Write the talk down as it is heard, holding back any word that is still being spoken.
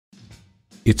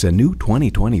It's a new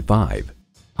 2025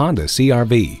 Honda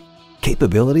CR-V.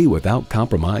 Capability without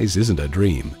compromise isn't a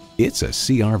dream, it's a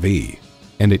CR-V.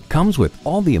 And it comes with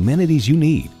all the amenities you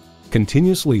need.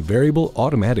 Continuously variable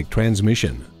automatic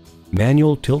transmission,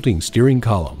 manual tilting steering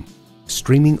column,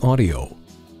 streaming audio,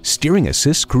 steering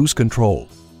assist cruise control,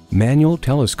 manual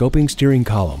telescoping steering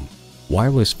column,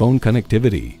 wireless phone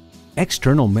connectivity,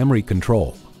 external memory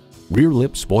control, rear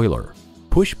lip spoiler,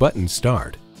 push button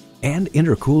start, and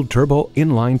intercooled turbo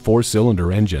inline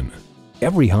 4-cylinder engine.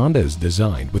 Every Honda is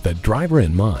designed with a driver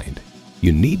in mind.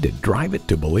 You need to drive it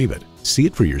to believe it. See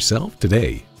it for yourself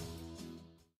today.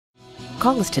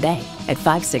 Call us today at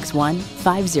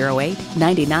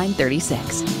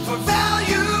 561-508-9936.